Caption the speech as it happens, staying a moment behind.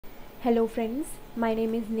Hello friends, my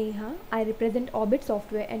name is Neha. I represent Orbit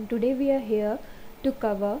Software and today we are here to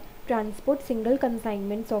cover Transport Single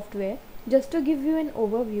Consignment Software. Just to give you an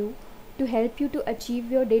overview, to help you to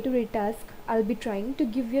achieve your day-to-day task, I'll be trying to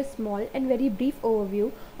give you a small and very brief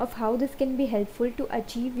overview of how this can be helpful to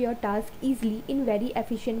achieve your task easily in very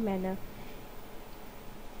efficient manner.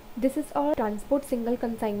 This is our Transport Single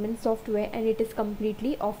Consignment Software and it is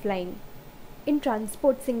completely offline. In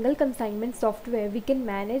transport single consignment software, we can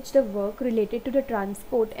manage the work related to the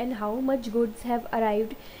transport and how much goods have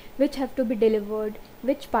arrived, which have to be delivered,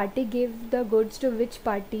 which party gave the goods to which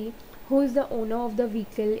party, who is the owner of the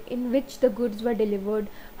vehicle in which the goods were delivered,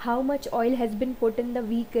 how much oil has been put in the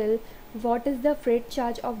vehicle, what is the freight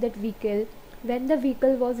charge of that vehicle, when the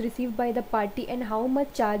vehicle was received by the party and how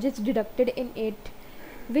much charge is deducted in it,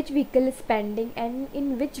 which vehicle is pending and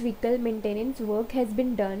in which vehicle maintenance work has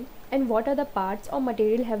been done, and what are the parts or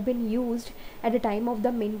material have been used at the time of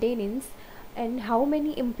the maintenance, and how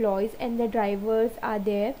many employees and the drivers are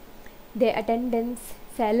there, their attendance,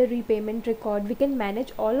 salary, payment record. We can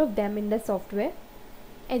manage all of them in the software.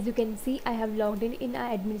 As you can see, I have logged in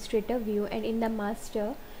our administrator view, and in the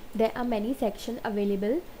master there are many sections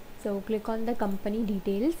available. So click on the company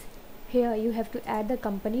details. Here you have to add the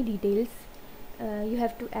company details. You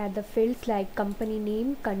have to add the fields like company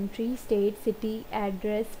name, country, state, city,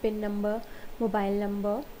 address, PIN number, mobile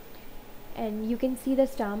number, and you can see the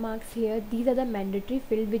star marks here. These are the mandatory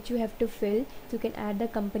fields which you have to fill. So you can add the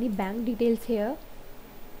company bank details here,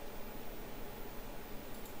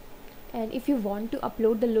 and if you want to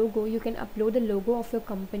upload the logo, you can upload the logo of your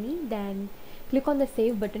company. Then click on the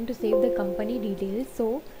save button to save the company details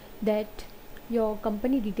so that your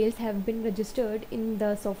company details have been registered in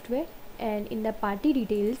the software. And in the party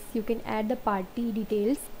details, you can add the party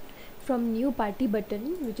details from new party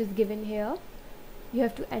button, which is given here. You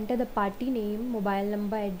have to enter the party name, mobile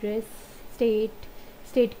number, address, state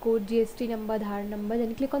code, GST number, Aadhaar number.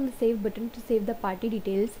 Then click on the save button to save the party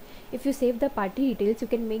details. If you save the party details, you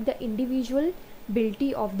can make the individual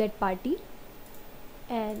ability of that party.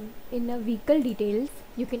 And in the vehicle details,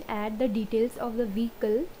 you can add the details of the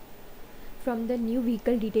vehicle from the new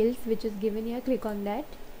vehicle details, which is given here. Click on that.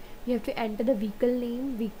 You have to enter the vehicle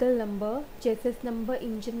name, vehicle number, chassis number,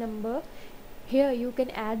 engine number. Here you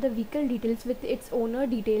can add the vehicle details with its owner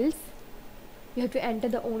details. You have to enter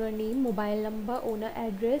the owner name, mobile number, owner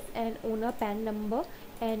address and owner PAN number.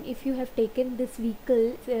 And if you have taken this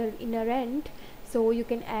vehicle in a rent, so you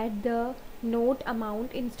can add the note,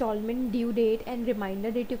 amount, installment, due date and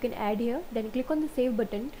reminder date you can add here. Then click on the save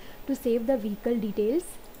button to save the vehicle details.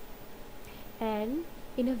 And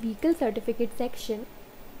in a vehicle certificate section,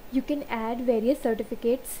 you can add various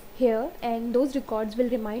certificates here, and those records will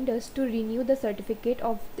remind us to renew the certificate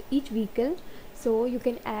of each vehicle. So you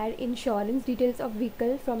can add insurance details of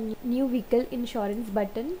vehicle from new vehicle insurance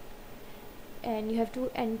button, and you have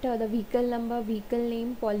to enter the vehicle number, vehicle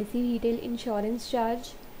name, policy detail, insurance charge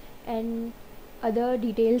and other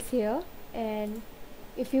details here. And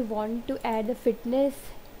if you want to add the fitness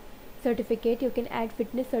certificate, you can add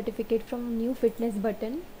fitness certificate from new fitness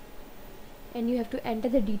button, and you have to enter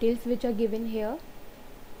the details which are given here.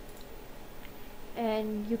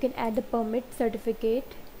 And you can add the permit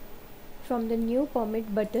certificate from the new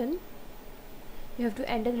permit button. You have to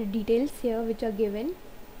enter the details here which are given,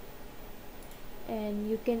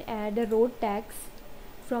 and you can add a road tax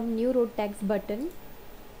from new road tax button.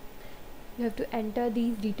 You have to enter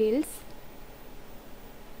these details.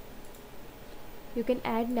 You can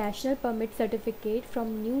add national permit certificate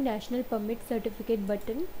from new national permit certificate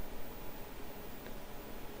button.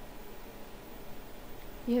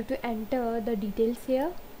 You have to enter the details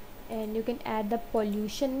here, and you can add the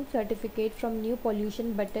pollution certificate from new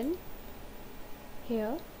pollution button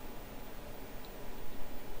here.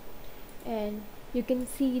 And you can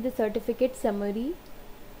see the certificate summary,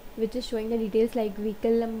 which is showing the details like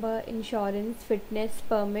vehicle number, insurance, fitness,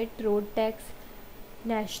 permit, road tax,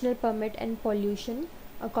 national permit and pollution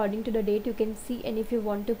according to the date you can see. And if you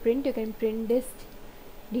want to print, you can print this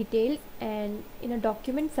details. And in a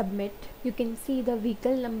document submit, you can see the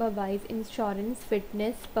vehicle number wise insurance,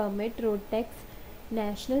 fitness, permit, road tax,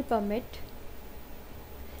 national permit,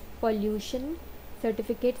 pollution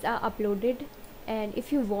certificates are uploaded. And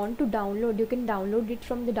if you want to download, you can download it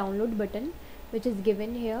from the download button which is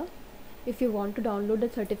given here if you want to download the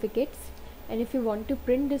certificates. And if you want to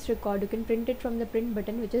print this record, you can print it from the print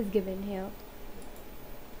button which is given here.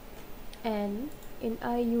 And in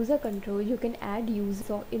our user control, you can add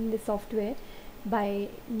user in the software by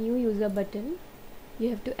new user button. You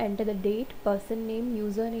have to enter the date, person name,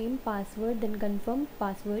 username, password, then confirm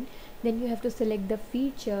password. Then you have to select the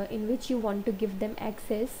feature in which you want to give them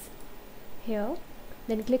access. here,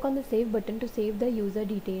 then click on the save button to save the user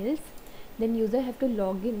details. Then user have to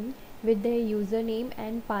log in with their username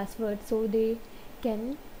and password so they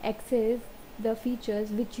can access the features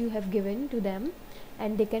which you have given to them,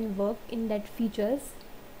 and they can work in that features.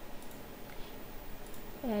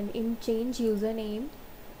 And in change username,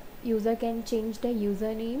 user can change the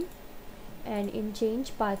username, and in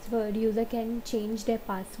change password, user can change their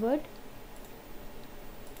password.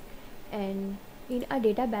 And in a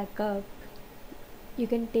data backup, you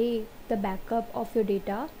can take the backup of your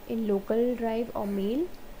data in local drive or mail.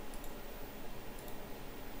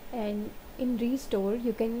 And in restore,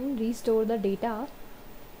 you can restore the data.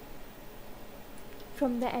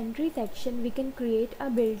 From the entry section, we can create a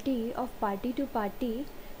ability of party to party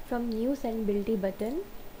from new send ability button,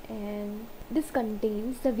 and this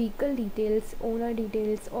contains the vehicle details, owner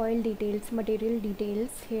details, oil details, material details.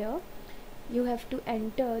 Here you have to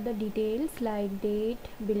enter the details like date,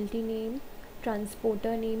 ability name,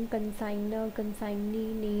 transporter name, consigner,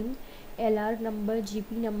 consignee name, LR number,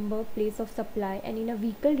 GP number, place of supply. And in a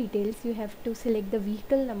vehicle details, you have to select the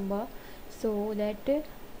vehicle number so that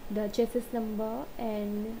the chassis number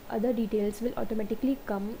and other details will automatically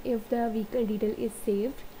come if the vehicle detail is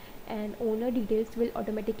saved, and owner details will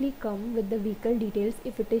automatically come with the vehicle details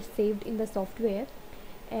if it is saved in the software.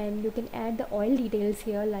 And you can add the oil details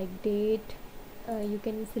here like date, you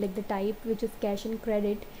can select the type which is cash and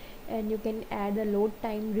credit, and you can add the load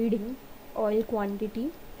time reading, oil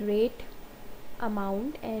quantity, rate,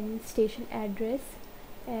 amount, and station address.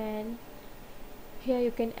 And here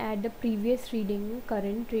you can add the previous reading,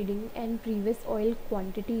 current reading, and previous oil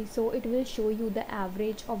quantity, so it will show you the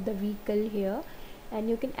average of the vehicle here. And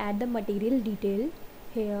you can add the material detail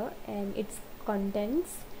here and its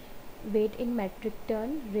contents, weight in metric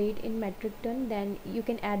ton, rate in metric ton. Then you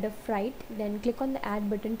can add the freight, then click on the add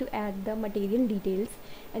button to add the material details.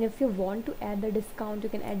 And if you want to add the discount, you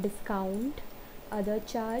can add discount, other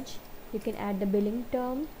charge, you can add the billing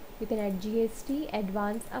term, you can add GST,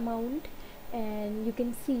 advance amount, and you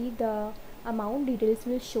can see the amount details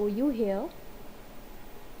will show you here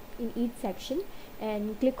in each section.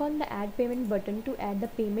 And click on the add payment button to add the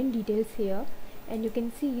payment details here, and you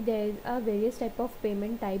can see there is a various type of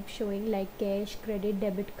payment type showing like cash, credit,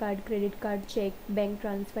 debit card, credit card, check, bank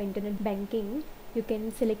transfer, internet banking. You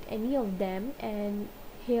can select any of them, and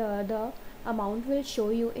here the amount will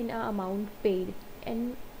show you in a amount paid.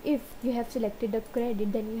 And if you have selected the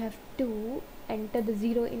credit, then you have to enter the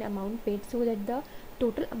 0 in amount paid so that the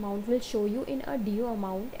total amount will show you in a due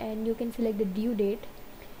amount. And you can select the due date.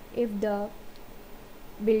 If the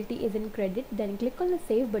ability is in credit, then click on the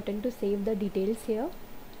save button to save the details here.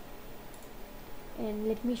 And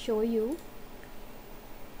let me show you.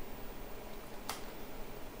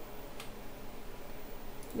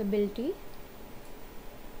 The ability,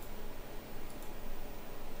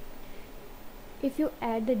 if you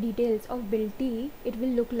add the details of ability, it will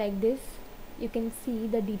look like this. You can see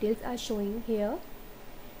the details are showing here.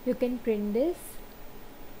 You can print this,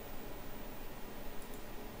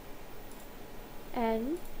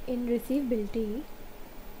 and in receivability,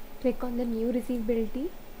 click on the new receivability.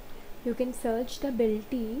 You can search the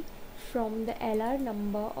ability from the LR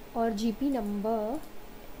number or GP number,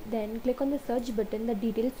 then click on the search button. The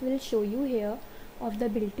details will show you here of the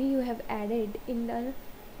ability you have added in the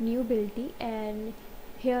new ability, and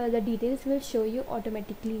here the details will show you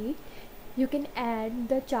automatically. You can add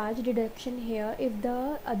the charge deduction here if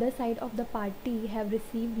the other side of the party have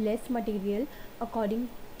received less material according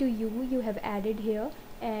to you have added here,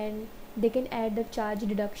 and they can add the charge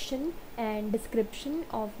deduction and description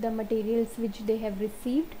of the materials which they have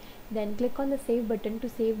received. Then click on the save button to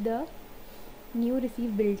save the new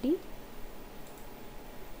receivability.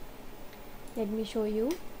 Let me show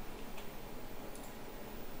you.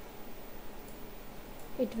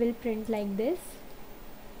 It will print like this.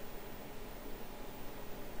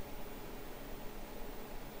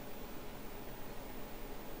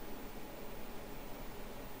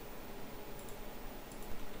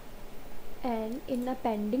 And in a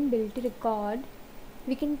pending ability record,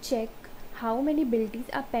 we can check how many abilities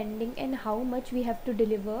are pending and how much we have to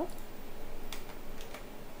deliver.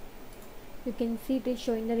 You can see it is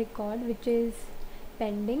showing the record which is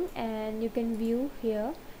pending, and you can view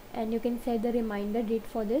here, and you can set the reminder date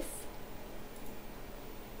for this.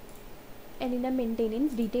 And in the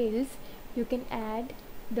maintenance details, you can add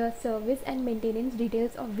the service and maintenance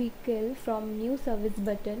details of vehicle from new service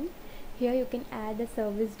button. Here you can add the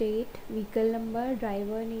service date, vehicle number,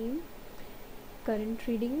 driver name, current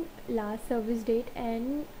reading, last service date,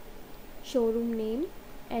 and showroom name.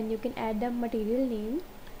 And you can add the material name,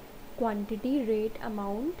 quantity, rate,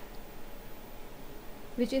 amount.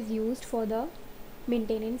 which is used for the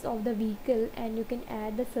maintenance of the vehicle, and you can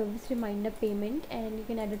add the service reminder payment, and you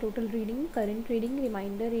can add a total reading, current reading,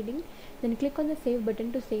 reminder reading. Then click on the save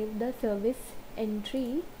button to save the service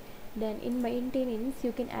entry. Then in maintenance,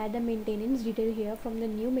 you can add a maintenance detail here from the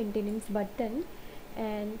new maintenance button,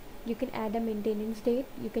 and you can add a maintenance date.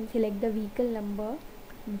 You can select the vehicle number,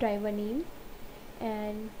 driver name,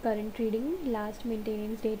 and current reading. Last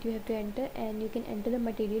maintenance date you have to enter, and you can enter the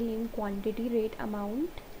material name, quantity, rate, amount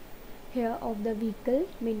here of the vehicle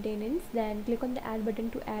maintenance. Then click on the add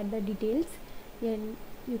button to add the details. Then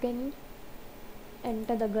you can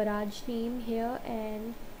enter the garage name here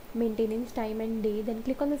and maintenance time and day. Then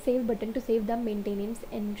click on the save button to save the maintenance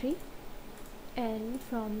entry. And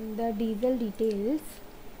from the diesel details,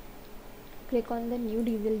 click on the new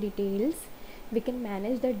diesel details. We can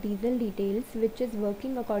manage the diesel details, which is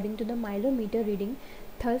working according to the mileometer reading,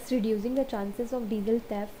 thus reducing the chances of diesel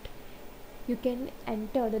theft. You can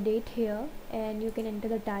enter the date here, and you can enter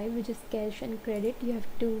the type, which is cash and credit. You have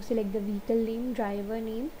to select the vehicle name, driver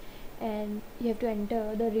name, and you have to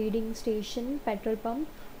enter the reading, station, petrol pump,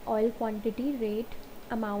 oil quantity, rate,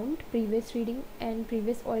 amount, previous reading, and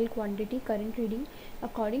previous oil quantity, current reading.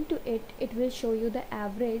 According to it will show you the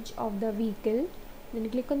average of the vehicle. Then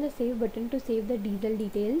click on the save button to save the diesel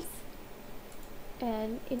details.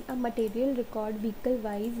 And in a material record, vehicle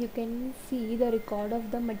wise, you can see the record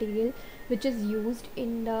of the material which is used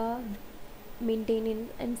in the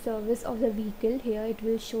maintenance and service of the vehicle. Here it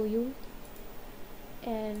will show you.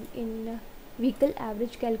 And in vehicle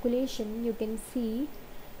average calculation, you can see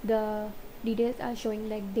the details are showing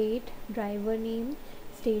like date, driver name,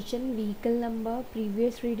 station, vehicle number,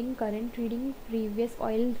 previous reading, current reading, previous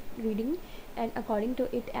oil reading, and according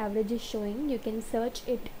to it average is showing. You can search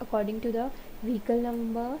it according to the vehicle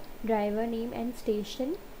number, driver name, and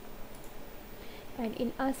station. And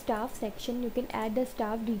in our staff section, you can add the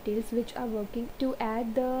staff details which are working. To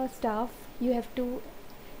add the staff, you have to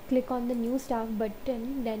click on the new staff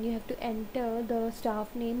button. Then you have to enter the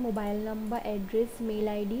staff name, mobile number, address, mail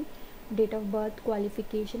ID, date of birth,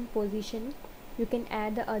 qualification, position. You can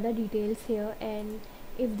add the other details here, and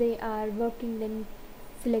if they are working, then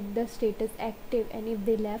select the status active, and if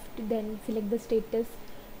they left, then select the status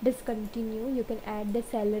discontinue. You can add the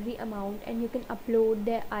salary amount, and you can upload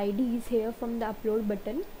their IDs here from the upload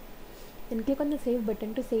button. Then click on the save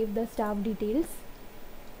button to save the staff details.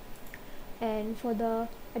 And for the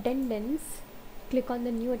attendance, click on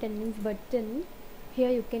the new attendance button. Here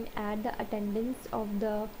you can add the attendance of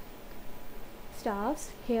the staffs.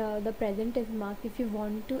 Here the present is marked. If you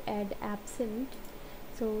want to add absent,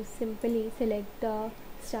 so simply select the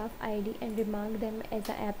staff ID and remark them as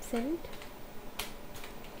a absent.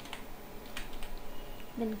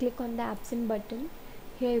 Then click on the absent button.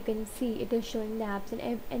 Here you can see it is showing the absent,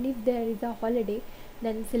 and if there is a holiday,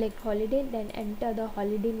 then select holiday, then enter the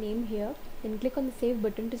holiday name here. Then click on the save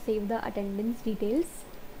button to save the attendance details.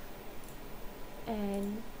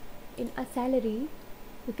 And in a salary,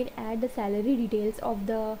 you can add the salary details of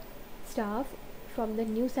the staff from the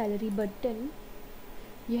new salary button.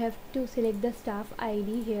 You have to select the staff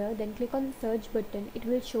ID here, then click on the search button. It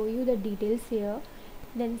will show you the details here.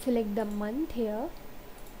 Then select the month here,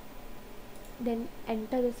 then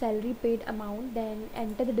enter the salary paid amount, then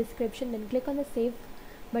enter the description, then click on the save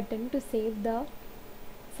button to save the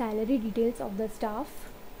salary details of the staff.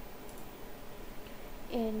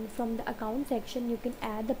 And from the account section, you can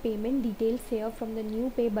add the payment details here from the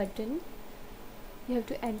new pay button. You have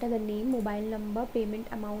to enter the name, mobile number, payment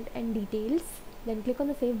amount, and details. Then click on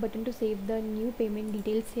the save button to save the new payment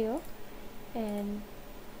details here. And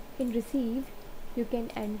in receive, you can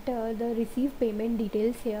enter the receive payment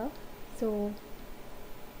details here. So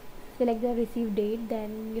select the receive date,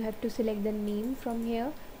 then you have to select the name from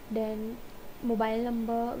here, then mobile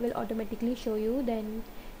number will automatically show you. Then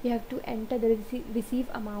you have to enter the receive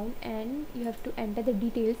amount, and you have to enter the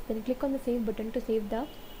details. Then click on the save button to save the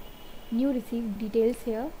new receive details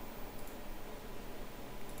here.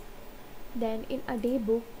 Then in a day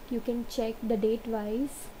book, you can check the date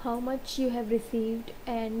wise how much you have received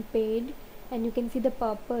and paid, and you can see the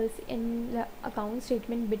purpose in the account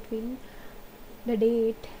statement between the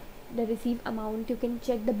date, the receive amount. You can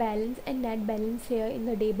check the balance and net balance here in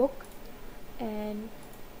the day book. And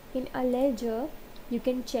in a ledger, you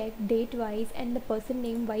can check date wise and the person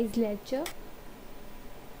name wise ledger.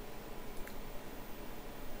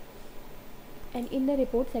 And in the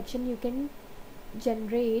report section, you can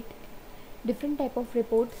generate different type of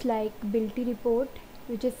reports like Bilty report,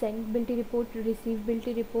 which is sent Bilty report, receive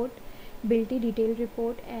Bilty report, Bilty detail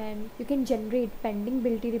report, and you can generate pending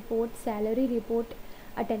Bilty report, salary report,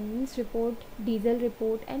 attendance report, diesel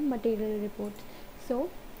report, and material report. So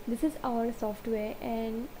this is our software,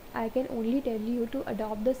 and I can only tell you to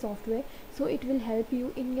adopt the software so it will help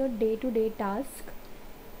you in your day-to-day task.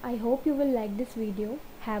 I hope you will like this video.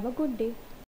 Have a good day.